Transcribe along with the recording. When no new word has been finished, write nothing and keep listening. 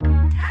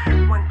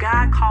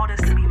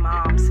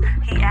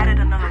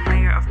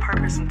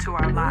blessing to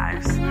our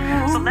lives.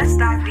 So let's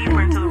dive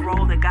deeper into the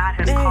role that God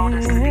has called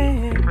us to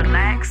be.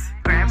 Relax,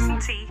 grab some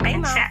tea,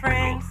 and chat with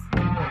me.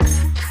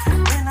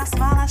 When I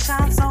smile, I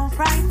shine so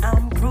bright.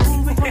 I'm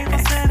grooving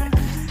 24/7,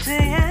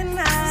 day and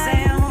night.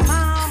 Say I'm a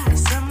mom,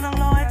 serve the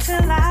Lord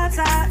till I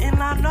die,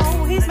 and I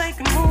know He's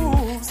making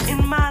moves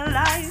in my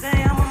life. Say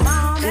I'm a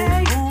mom,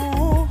 hey,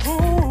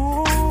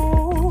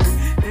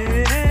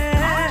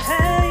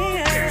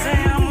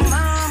 Say I'm a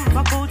mom,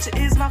 my culture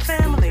is my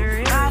family.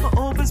 Bible,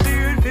 open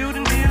spirit,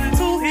 building, healing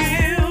to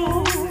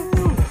heal.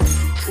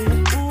 Say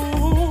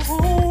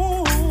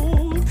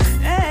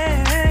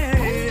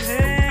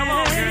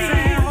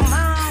I'm a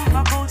mom,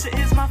 my culture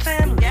is my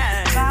family.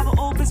 Bible,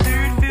 open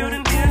spirit,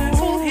 building, healing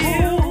to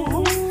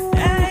heal.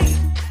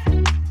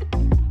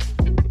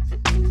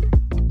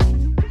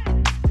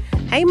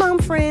 Hey, mom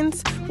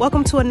friends.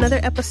 Welcome to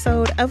another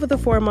episode of the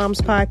Four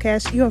Moms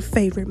Podcast, your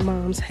favorite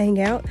moms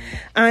hangout.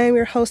 I am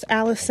your host,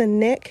 Allison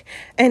Nick,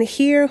 and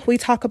here we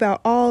talk about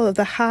all of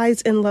the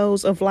highs and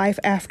lows of life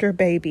after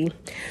baby.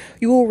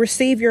 You will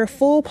receive your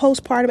full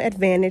postpartum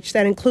advantage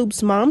that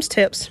includes mom's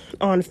tips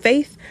on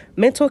faith,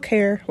 mental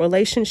care,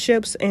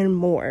 relationships, and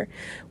more.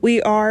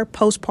 We are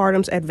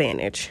Postpartum's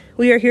Advantage.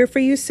 We are here for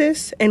you,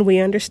 sis, and we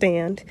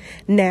understand.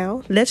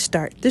 Now, let's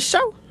start the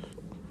show.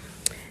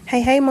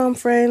 Hey, mom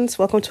friends.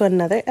 Welcome to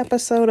another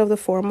episode of the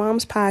Four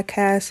Moms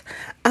Podcast.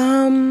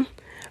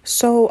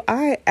 So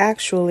I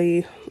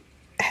actually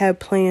had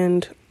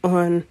planned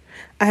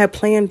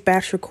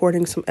batch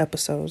recording some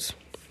episodes.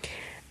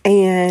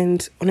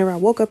 And whenever I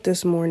woke up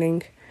this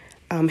morning,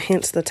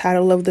 hence the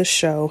title of the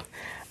show,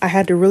 I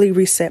had to really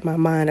reset my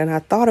mind. And I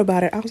thought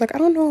about it. I was like, I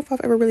don't know if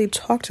I've ever really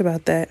talked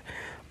about that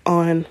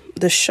on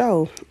the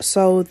show.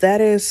 So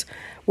that is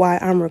why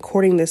I'm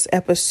recording this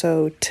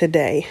episode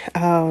today.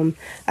 I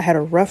had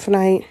a rough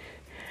night,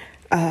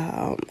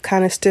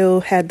 kind of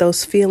still had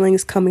those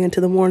feelings coming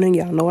into the morning.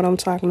 Y'all know what I'm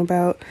talking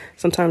about.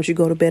 Sometimes you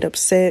go to bed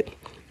upset,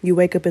 you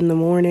wake up in the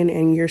morning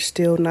and you're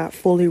still not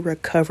fully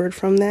recovered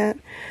from that.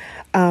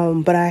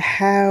 But I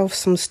have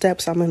some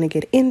steps I'm going to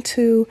get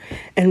into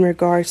in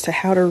regards to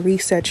how to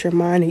reset your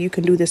mind. And you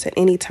can do this at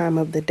any time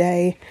of the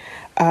day.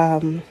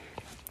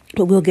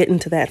 But we'll get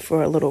into that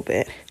for a little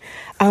bit.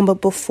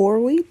 But before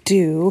we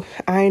do,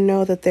 I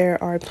know that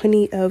there are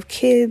plenty of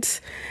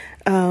kids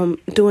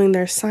doing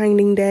their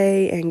signing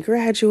day and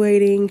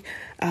graduating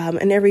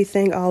and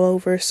everything all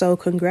over. So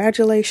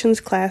congratulations,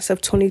 class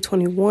of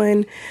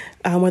 2021.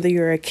 Whether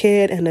you're a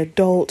kid, an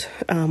adult,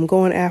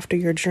 going after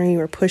your dream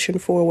or pushing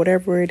for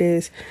whatever it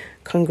is,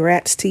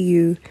 congrats to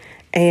you.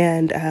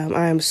 And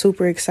I am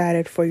super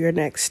excited for your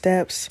next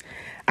steps.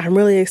 I'm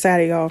really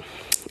excited, y'all.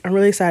 I'm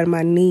really excited.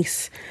 My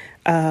niece,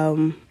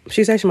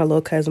 she's actually my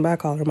little cousin, but I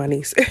call her my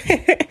niece.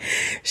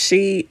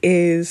 She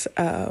is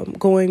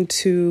going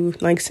to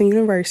Langston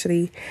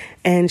University,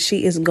 and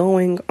she is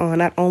going on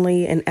not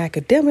only an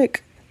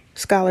academic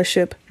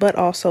scholarship, but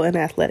also an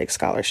athletic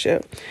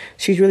scholarship.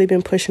 She's really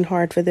been pushing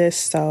hard for this.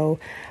 So,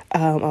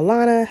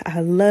 Alana,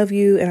 I love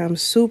you, and I'm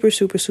super,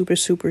 super, super,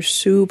 super,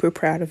 super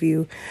proud of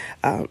you.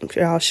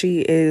 Y'all,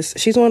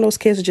 she's one of those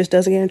kids that just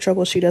doesn't get in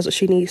trouble. She does what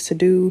she needs to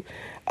do.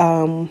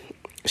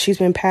 She's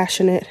been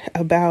passionate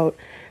about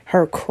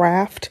her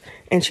craft,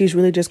 and she's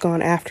really just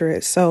gone after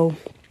it. So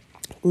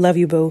love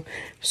you, boo.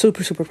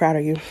 Super, super proud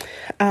of you.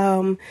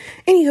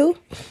 Anywho,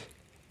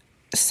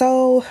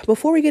 so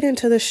before we get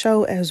into the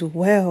show as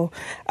well,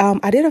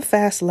 I did a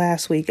fast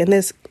last week, and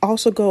this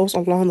also goes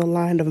along the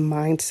line of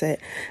mindset.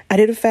 I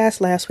did a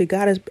fast last week.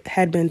 God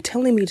had been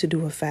telling me to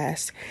do a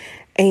fast,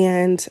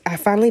 and I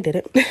finally did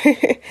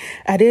it.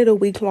 I did a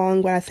week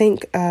long, but I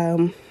think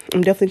I'm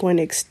definitely going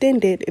to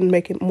extend it and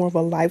make it more of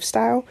a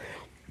lifestyle.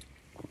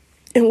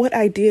 And what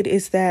I did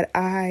is that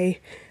I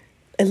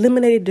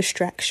eliminated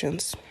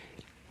distractions.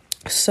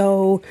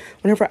 So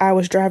whenever I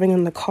was driving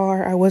in the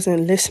car, I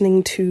wasn't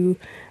listening to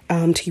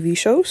TV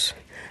shows.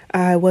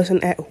 I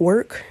wasn't at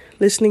work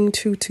listening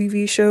to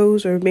TV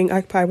shows or being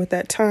occupied with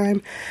that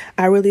time.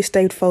 I really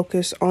stayed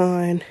focused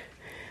on,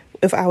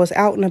 if I was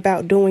out and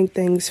about doing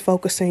things,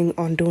 focusing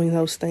on doing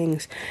those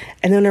things.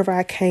 And then whenever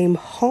I came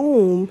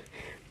home,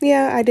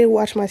 yeah, I did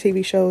watch my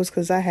TV shows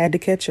because I had to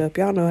catch up.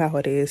 Y'all know how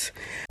it is.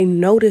 I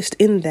noticed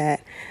in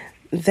that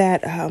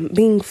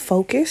being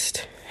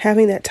focused,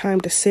 having that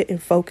time to sit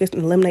and focus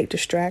and eliminate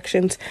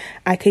distractions,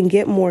 I can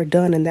get more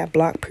done in that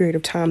block period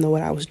of time than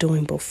what I was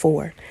doing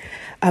before.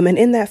 And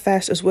in that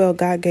fast as well,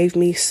 God gave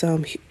me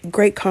some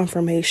great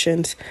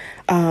confirmations.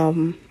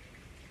 I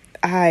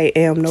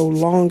am no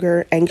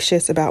longer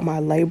anxious about my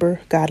labor.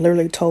 God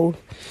literally told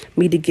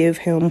me to give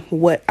him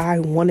what I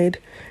wanted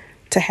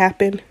to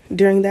happen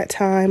during that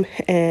time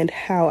and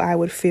how I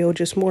would feel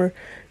just more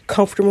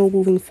comfortable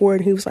moving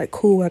forward. He was like,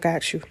 cool, I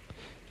got you.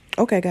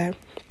 Okay, God.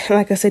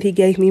 Like I said, he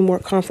gave me more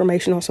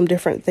confirmation on some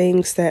different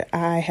things that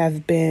I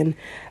have been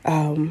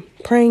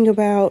praying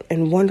about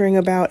and wondering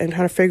about and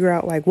trying to figure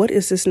out, like, what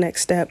is this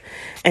next step?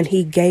 And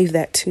he gave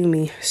that to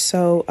me.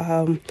 So,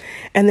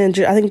 and then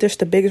I think just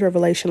the biggest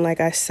revelation,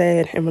 like I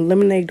said, and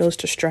eliminating those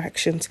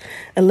distractions,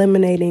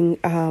 eliminating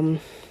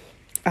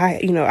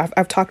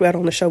I've talked about it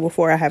on the show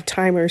before. I have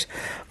timers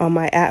on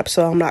my app,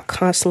 so I'm not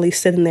constantly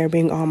sitting there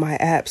being on my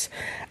apps.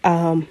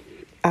 I'm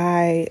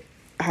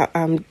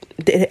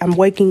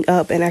waking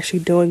up and actually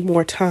doing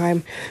more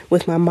time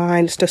with my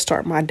mind to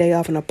start my day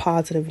off on a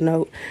positive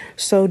note.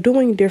 So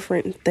doing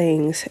different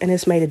things, and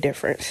it's made a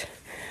difference.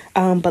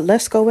 But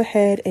let's go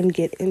ahead and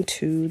get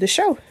into the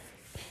show.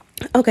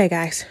 Okay,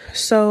 guys.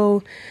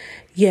 So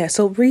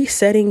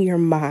resetting your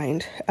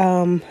mind.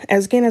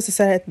 As I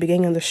said at the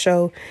beginning of the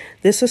show,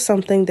 this is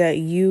something that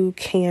you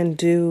can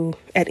do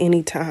at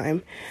any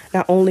time,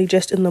 not only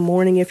just in the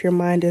morning if your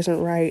mind isn't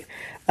right,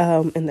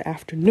 in the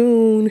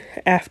afternoon,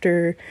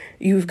 after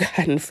you've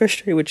gotten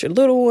frustrated with your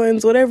little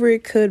ones, whatever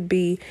it could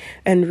be,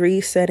 and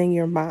resetting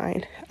your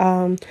mind.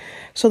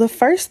 So the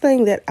first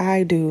thing that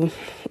I do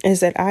is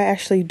that I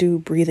actually do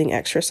breathing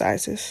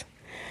exercises.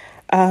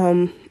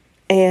 And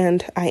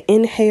I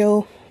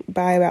inhale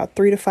by about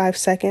 3 to 5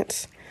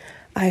 seconds.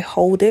 I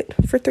hold it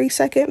for 3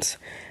 seconds,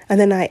 and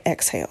then I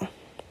exhale.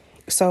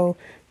 So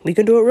we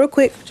can do it real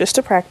quick just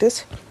to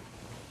practice.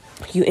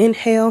 You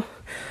inhale,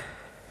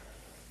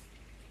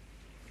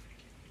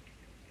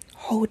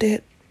 hold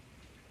it,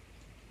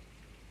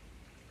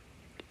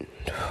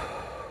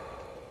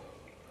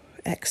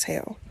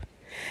 exhale.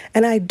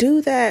 And I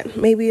do that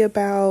maybe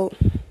about,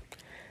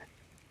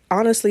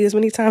 honestly, as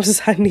many times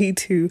as I need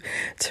to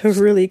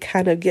really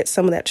kind of get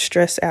some of that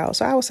stress out.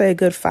 So I would say a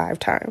good 5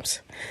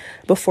 times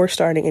before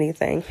starting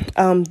anything.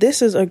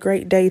 This is a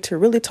great day to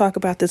really talk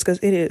about this because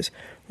it is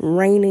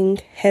raining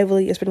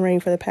heavily. It's been raining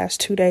for the past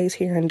 2 days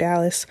here in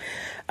Dallas.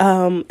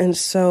 And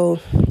so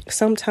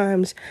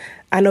sometimes,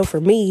 I know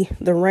for me,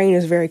 the rain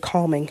is very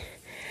calming.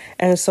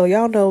 And so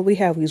y'all know we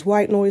have these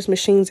white noise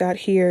machines out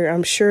here.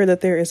 I'm sure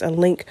that there is a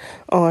link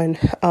on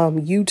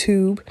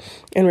YouTube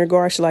in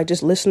regards to like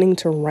just listening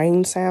to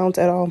rain sounds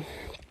at all.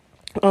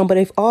 But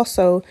if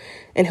also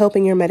in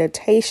helping your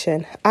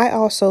meditation, I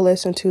also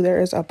listen to, there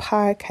is a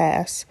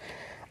podcast.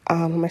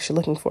 I'm actually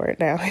looking for it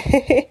now.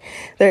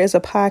 There is a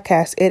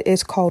podcast. It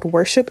is called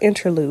Worship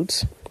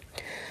Interludes.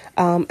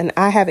 And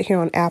I have it here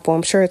on Apple.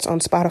 I'm sure it's on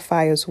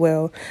Spotify as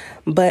well.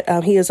 But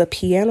he is a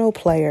piano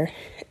player.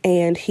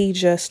 And he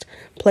just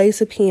plays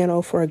the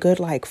piano for a good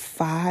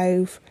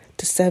 5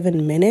 to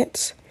 7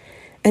 minutes.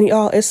 And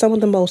y'all, it's some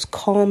of the most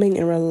calming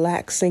and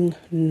relaxing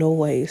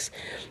noise.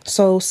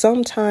 So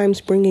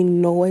sometimes bringing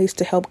noise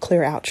to help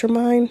clear out your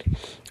mind.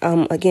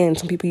 Again,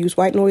 some people use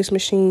white noise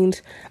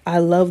machines. I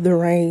love the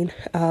rain.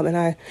 And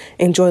I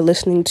enjoy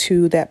listening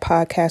to that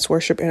podcast,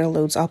 Worship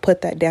Interludes. I'll put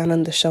that down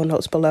in the show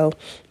notes below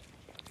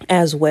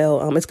as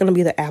well. It's going to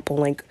be the Apple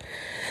link.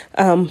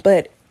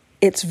 But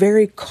it's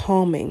very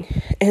calming,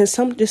 and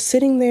just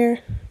sitting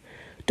there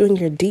doing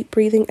your deep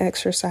breathing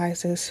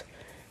exercises,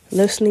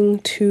 listening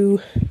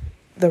to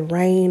the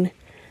rain,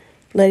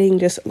 letting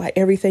just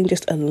everything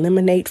just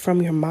eliminate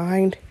from your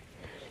mind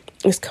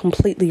is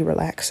completely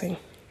relaxing,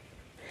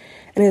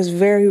 and it's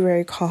very,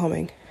 very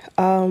calming.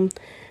 The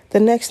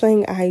next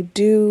thing I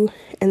do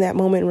in that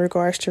moment in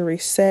regards to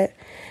reset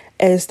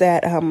is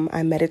that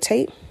I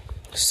meditate.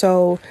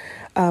 So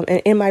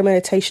and in my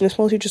meditation, it's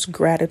mostly just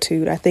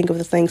gratitude. I think of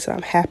the things that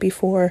I'm happy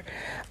for.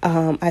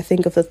 I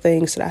think of the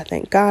things that I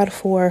thank God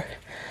for.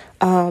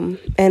 And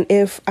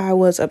if I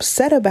was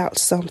upset about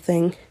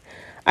something,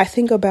 I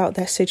think about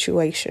that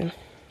situation.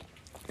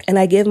 And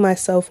I give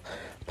myself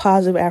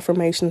positive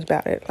affirmations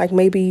about it. Like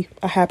maybe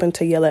I happen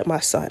to yell at my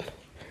son.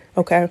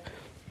 Okay.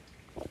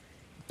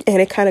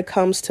 And it kind of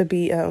comes to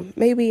be,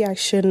 maybe I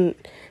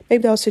shouldn't.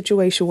 Maybe that was a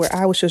situation where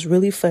I was just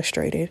really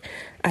frustrated.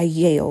 I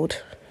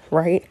yelled,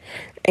 right?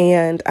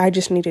 And I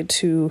just needed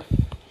to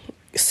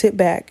sit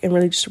back and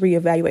really just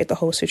reevaluate the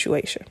whole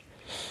situation.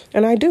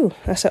 And I do.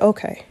 I said,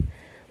 okay,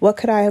 what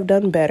could I have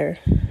done better?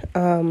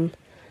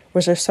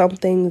 Was there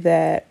something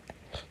that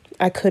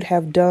I could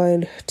have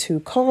done to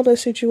calm the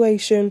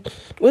situation?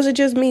 Was it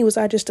just me? Was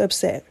I just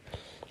upset?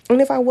 And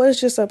if I was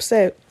just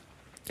upset,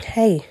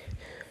 hey,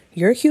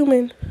 you're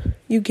human.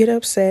 You get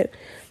upset.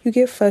 You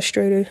get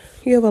frustrated.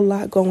 You have a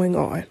lot going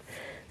on.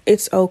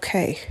 It's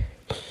okay.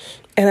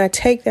 And I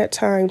take that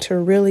time to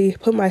really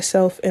put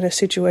myself in a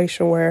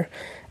situation where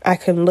I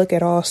can look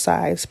at all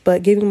sides,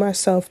 but giving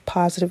myself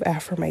positive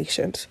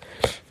affirmations.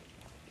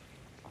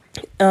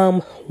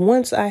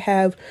 Once I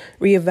have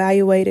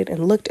reevaluated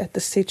and looked at the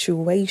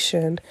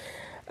situation,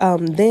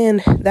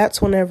 then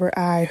that's whenever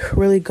I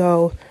really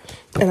go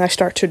and I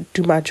start to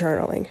do my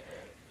journaling.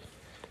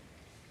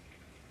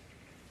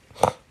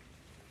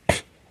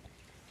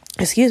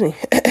 Excuse me.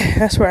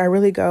 That's where I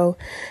really go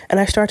and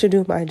I start to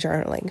do my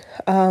journaling.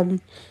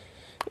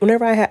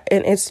 Whenever I have,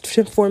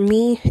 and for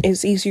me,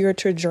 it's easier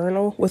to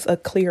journal with a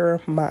clearer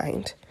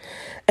mind.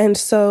 And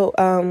so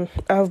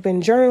I've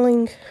been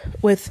journaling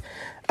with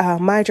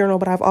my journal,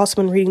 but I've also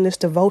been reading this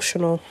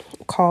devotional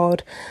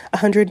called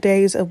 100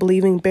 Days of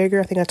Believing Bigger.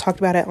 I think I talked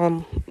about it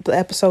on the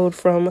episode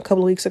from a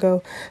couple of weeks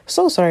ago.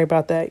 So sorry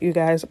about that, you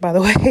guys, by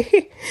the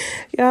way.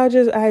 I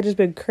just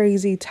been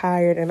crazy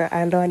tired, and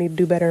I know I need to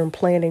do better in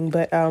planning,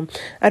 but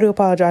I do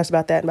apologize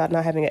about that, about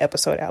not having an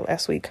episode out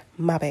last week.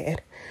 My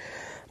bad.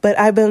 But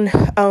I've been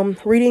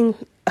reading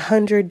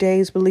 100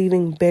 Days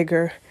Believing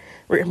Bigger.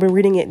 I've been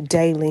reading it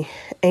daily,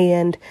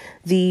 and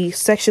the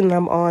section that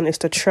I'm on is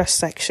the trust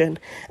section,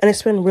 and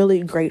it's been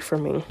really great for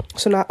me.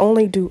 So not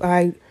only do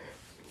I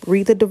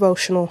read the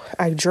devotional,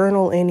 I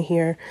journal in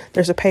here.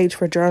 There's a page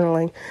for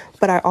journaling,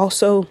 but I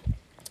also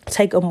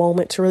take a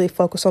moment to really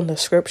focus on the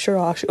scripture.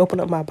 I'll actually open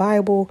up my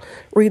Bible,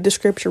 read the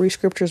scripture, read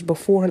scriptures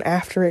before and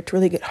after it to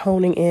really get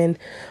honing in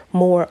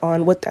more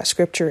on what that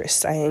scripture is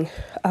saying.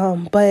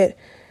 But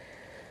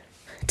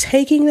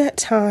taking that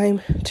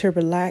time to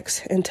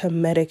relax and to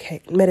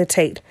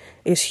meditate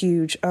is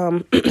huge.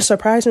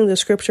 Surprisingly, the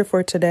scripture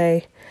for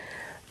today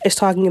is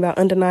talking about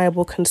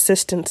undeniable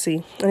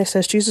consistency. And it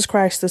says, Jesus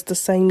Christ is the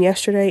same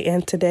yesterday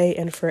and today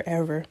and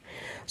forever.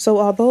 So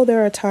although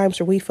there are times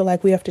where we feel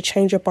like we have to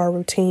change up our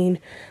routine,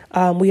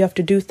 we have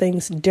to do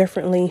things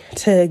differently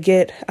to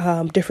get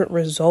different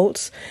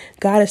results,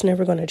 God is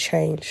never going to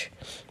change.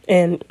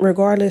 And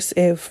regardless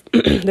if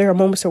there are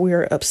moments that we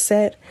are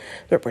upset,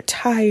 that we're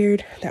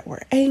tired, that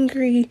we're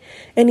angry,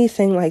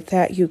 anything like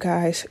that, you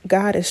guys,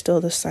 God is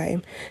still the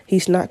same.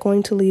 He's not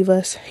going to leave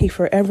us. He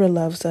forever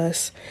loves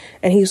us,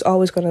 and he's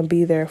always going to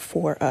be there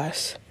for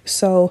us.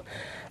 So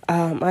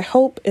I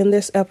hope in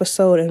this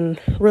episode and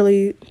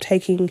really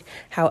taking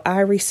how I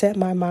reset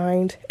my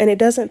mind, and it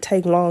doesn't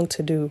take long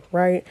to do,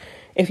 right?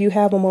 If you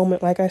have a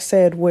moment, like I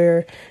said,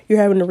 where you're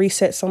having to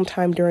reset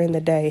sometime during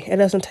the day, it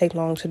doesn't take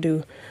long to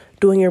do.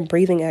 Doing your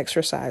breathing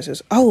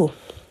exercises. Oh,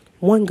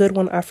 one good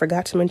one I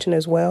forgot to mention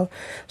as well.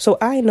 So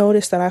I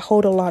noticed that I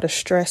hold a lot of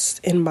stress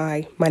in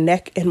my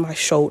neck and my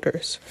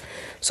shoulders.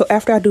 So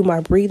after I do my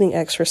breathing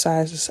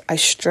exercises, I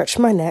stretch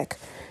my neck.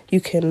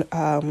 You can,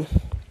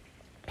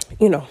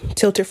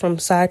 tilt it from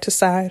side to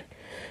side,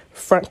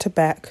 front to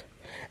back.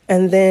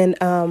 And then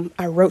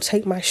I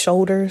rotate my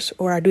shoulders,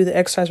 or I do the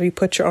exercise where you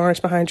put your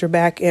arms behind your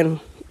back and,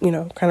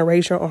 kind of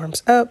raise your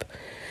arms up.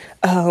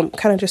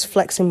 Kind of just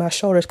flexing my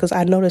shoulders, because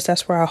I notice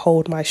that's where I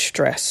hold my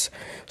stress.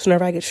 So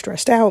whenever I get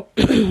stressed out,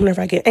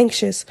 whenever I get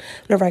anxious,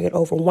 whenever I get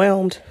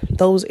overwhelmed,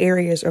 those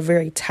areas are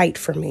very tight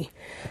for me.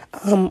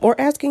 Or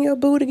asking your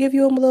boo to give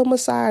you a little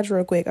massage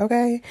real quick,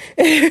 okay?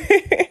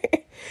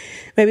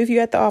 Maybe if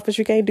you're at the office,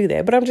 you can't do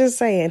that. But I'm just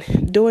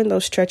saying, doing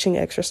those stretching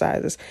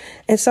exercises.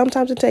 And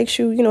sometimes it takes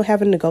you,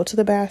 having to go to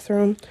the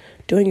bathroom,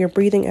 doing your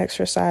breathing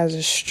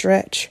exercises,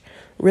 stretch,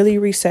 really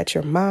reset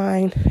your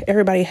mind.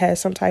 Everybody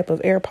has some type of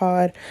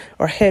AirPod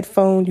or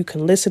headphone. You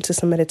can listen to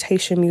some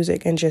meditation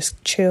music and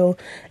just chill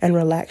and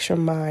relax your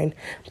mind.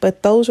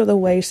 But those are the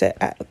ways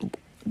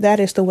that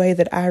is the way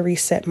that I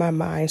reset my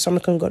mind. So I'm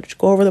going to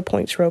go over the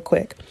points real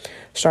quick.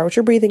 Start with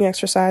your breathing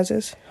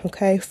exercises.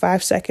 Okay.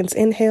 5 seconds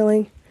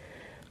inhaling.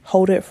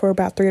 Hold it for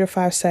about 3 to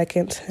 5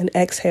 seconds and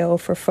exhale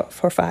for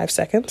 5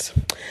 seconds.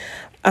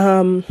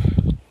 Doing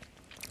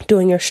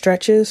your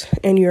stretches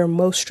in your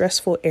most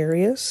stressful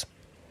areas.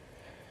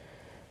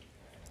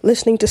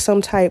 Listening to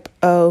some type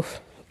of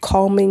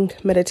calming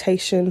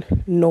meditation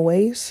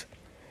noise.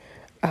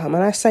 And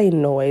I say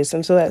noise,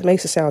 and so that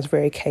makes it sound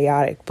very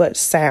chaotic, but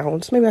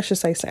sounds. Maybe I should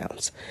say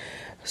sounds.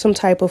 Some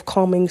type of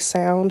calming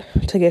sound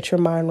to get your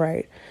mind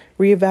right.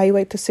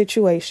 Reevaluate the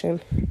situation.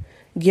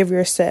 Give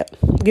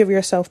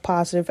yourself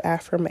positive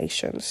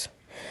affirmations.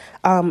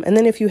 And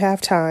then if you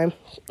have time,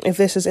 if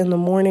this is in the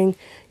morning,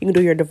 you can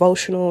do your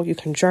devotional, you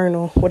can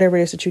journal, whatever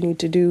it is that you need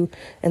to do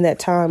in that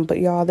time. But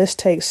y'all, this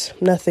takes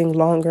nothing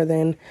longer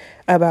than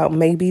about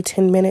maybe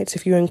 10 minutes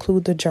if you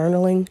include the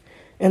journaling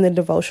and the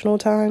devotional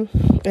time.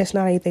 It's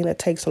not anything that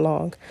takes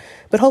long.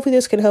 But hopefully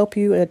this can help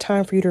you in a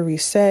time for you to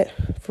reset,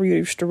 for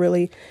you to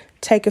really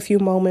take a few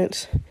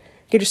moments,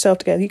 get yourself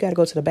together. You got to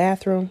go to the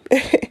bathroom,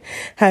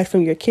 hide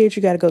from your kids.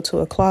 You got to go to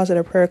a closet,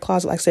 a prayer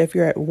closet. Like say if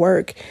you're at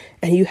work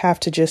and you have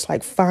to just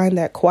find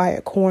that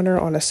quiet corner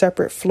on a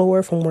separate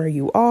floor from where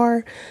you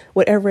are,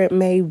 whatever it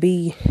may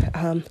be,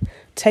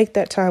 take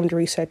that time to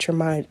reset your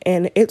mind.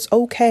 And it's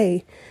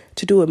okay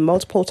to do it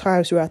multiple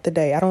times throughout the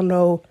day. I don't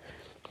know,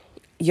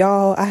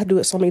 y'all, I do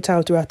it so many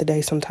times throughout the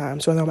day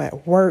sometimes, whether I'm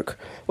at work,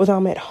 whether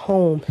I'm at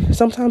home.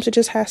 Sometimes it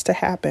just has to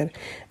happen,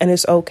 and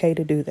it's okay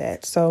to do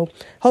that. So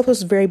hope this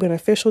is very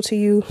beneficial to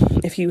you.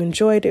 If you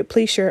enjoyed it,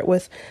 please share it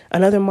with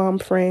another mom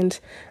friend,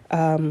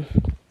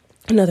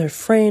 another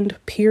friend,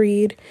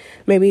 period,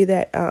 maybe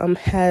that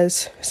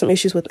has some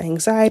issues with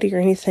anxiety or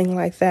anything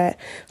like that,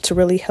 to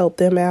really help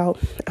them out.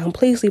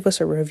 Please leave us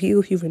a review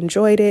if you've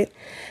enjoyed it.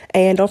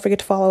 And don't forget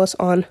to follow us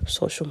on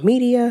social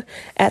media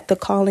at The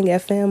Calling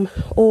FM,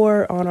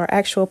 or on our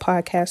actual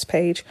podcast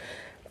page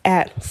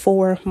at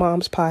 4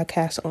 Moms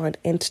Podcast on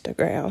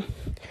Instagram.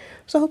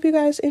 So I hope you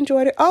guys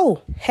enjoyed it.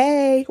 Oh,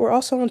 hey, we're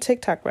also on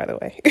TikTok, by the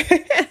way.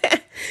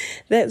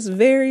 That's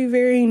very,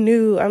 very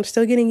new. I'm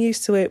still getting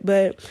used to it,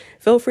 but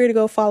feel free to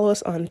go follow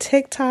us on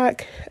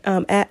TikTok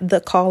at The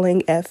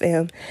Calling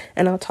FM.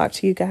 And I'll talk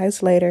to you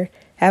guys later.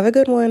 Have a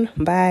good one.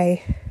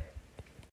 Bye.